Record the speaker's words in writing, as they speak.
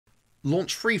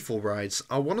Launch Freefall rides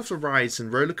are one of the rides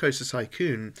in Roller Coaster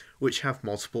Tycoon which have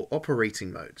multiple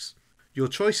operating modes. Your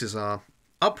choices are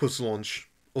upwards launch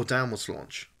or downwards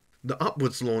launch. The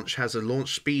upwards launch has a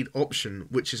launch speed option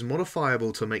which is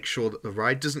modifiable to make sure that the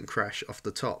ride doesn't crash off the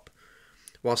top,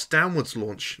 whilst downwards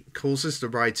launch causes the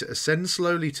ride to ascend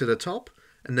slowly to the top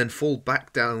and then fall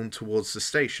back down towards the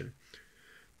station.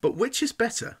 But which is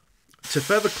better? To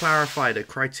further clarify the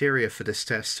criteria for this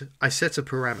test, I set a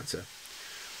parameter.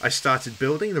 I started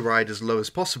building the ride as low as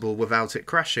possible without it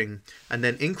crashing, and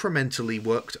then incrementally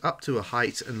worked up to a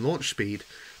height and launch speed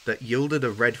that yielded a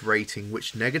red rating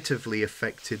which negatively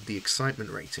affected the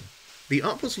excitement rating. The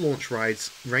upwards launch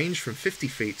rides ranged from 50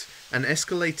 feet and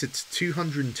escalated to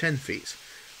 210 feet,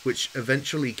 which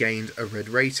eventually gained a red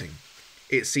rating.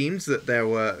 It seems that there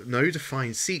were no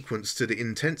defined sequence to the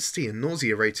intensity and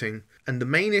nausea rating, and the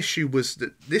main issue was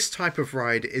that this type of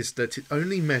ride is that it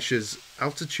only measures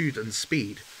altitude and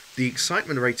speed. The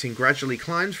excitement rating gradually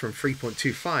climbed from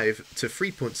 3.25 to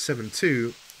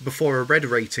 3.72 before a red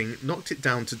rating knocked it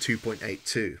down to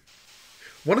 2.82.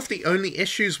 One of the only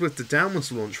issues with the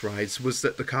downwards launch rides was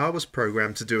that the car was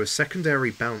programmed to do a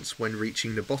secondary bounce when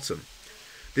reaching the bottom.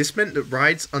 This meant that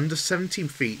rides under 17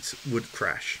 feet would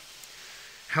crash.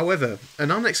 However,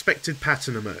 an unexpected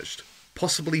pattern emerged,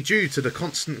 possibly due to the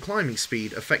constant climbing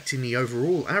speed affecting the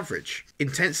overall average.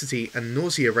 Intensity and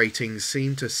nausea ratings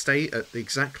seemed to stay at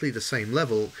exactly the same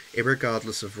level,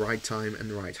 irregardless of ride time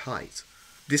and ride height.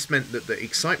 This meant that the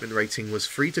excitement rating was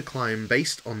free to climb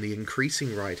based on the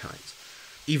increasing ride height.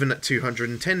 Even at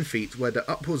 210 feet, where the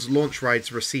upwards launch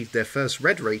rides received their first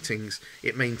red ratings,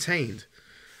 it maintained.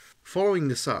 Following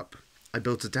this up, I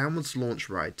built a downwards launch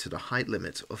ride to the height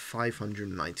limit of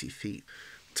 590 feet.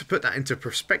 To put that into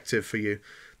perspective for you,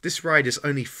 this ride is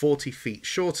only 40 feet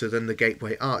shorter than the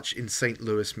Gateway Arch in St.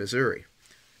 Louis, Missouri.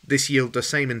 This yielded the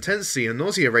same intensity and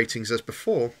nausea ratings as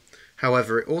before,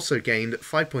 however it also gained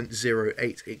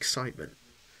 5.08 excitement.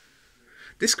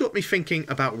 This got me thinking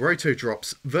about roto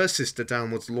drops versus the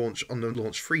downwards launch on the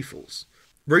Launched Freefalls.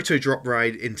 Roto drop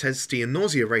ride intensity and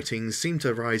nausea ratings seemed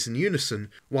to rise in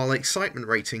unison, while excitement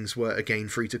ratings were again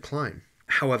free to climb.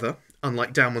 However,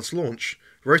 unlike downwards launch,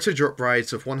 roto drop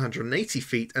rides of 180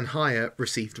 feet and higher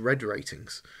received red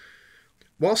ratings.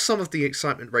 While some of the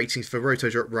excitement ratings for roto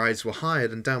drop rides were higher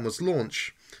than downwards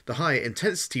launch, the higher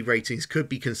intensity ratings could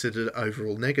be considered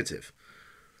overall negative.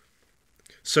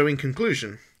 So in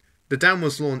conclusion, the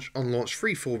downwards launch on Launched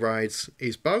Freefall rides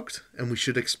is bugged and we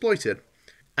should exploit it.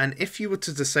 And if you were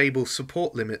to disable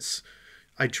support limits,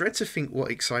 I dread to think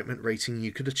what excitement rating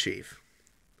you could achieve.